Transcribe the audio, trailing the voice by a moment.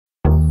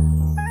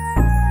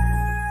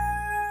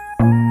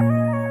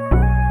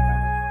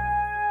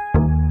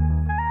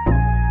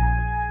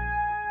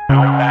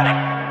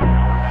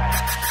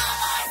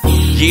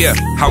Yeah,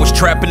 I was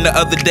trapping the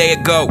other day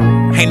ago.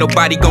 Ain't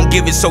nobody gon'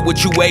 give it, so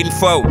what you waiting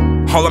for?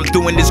 All I'm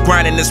doing is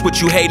grinding, that's what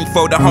you hating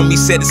for. The homie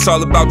said it's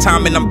all about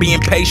time and I'm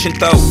being patient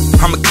though.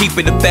 I'ma keep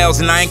it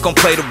 1,000, I ain't gon'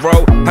 play the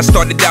role. I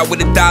started out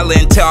with $1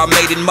 until I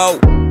made it more.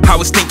 I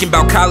was thinking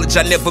about college,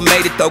 I never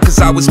made it though, cause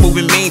I was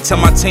moving mean till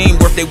my team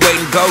worth they weight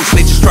in goals.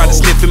 They just try to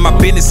sniff in my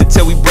business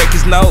until we break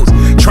his nose.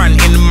 Trying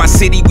to enter my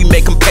city, we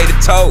make him pay the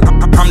toll.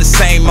 I'm the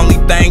same,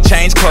 only thing,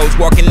 change clothes.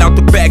 Walking out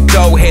the back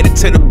door, headed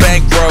to the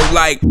bank road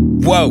like,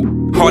 whoa,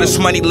 all this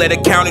money, let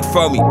it count it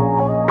for me.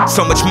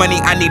 So much money,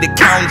 I need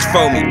accountants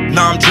for me.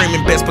 Now I'm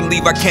dreaming, best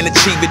believe I can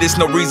achieve it. There's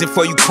no reason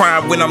for you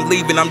crying when I'm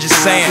leaving, I'm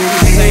just saying.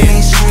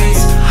 These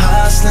streets,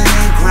 hustling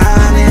and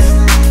grinding.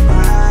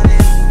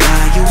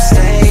 While you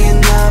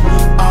staying up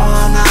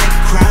all night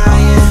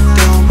crying.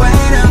 Don't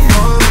wait up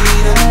for me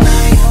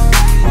tonight.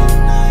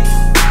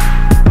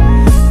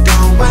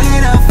 Don't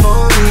wait up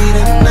for me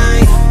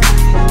tonight.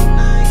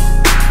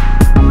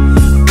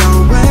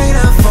 Don't wait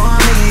up for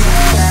me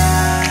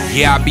tonight.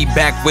 Yeah, I'll be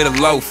back with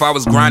a loaf. I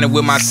was grinding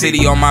with my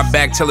city on my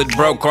back till it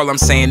broke. All I'm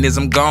saying is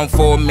I'm gone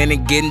for a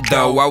minute getting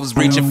dough. I was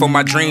reaching for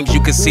my dreams,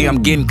 you can see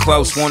I'm getting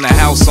close. Want a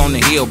house on the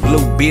hill,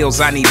 blue bills,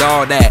 I need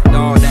all that.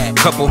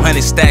 Couple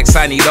hundred stacks,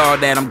 I need all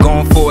that. I'm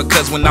going for it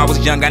cause when I was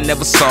young I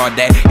never saw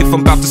that. If I'm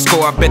about to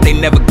score, I bet they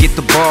never get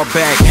the ball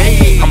back.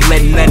 I'm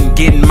letting nothing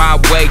get in my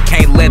way.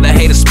 Can't let a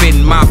hater spit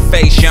in my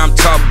face. Yeah, I'm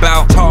talking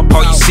about.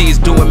 All you see is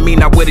doing me,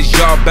 now what is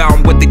y'all about?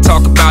 And what they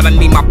talk about, I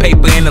need my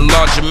paper in a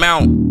large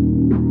amount.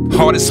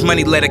 All this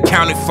money, let it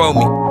count it for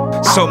me.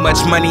 So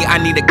much money, I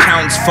need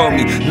accountants for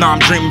me. Now I'm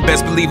dreaming,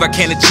 best believe I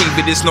can achieve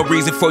it. There's no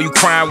reason for you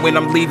crying when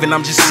I'm leaving,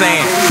 I'm just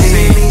saying.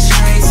 In these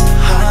streets,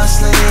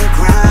 hustling and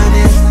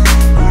grinding.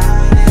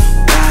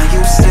 While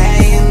you stay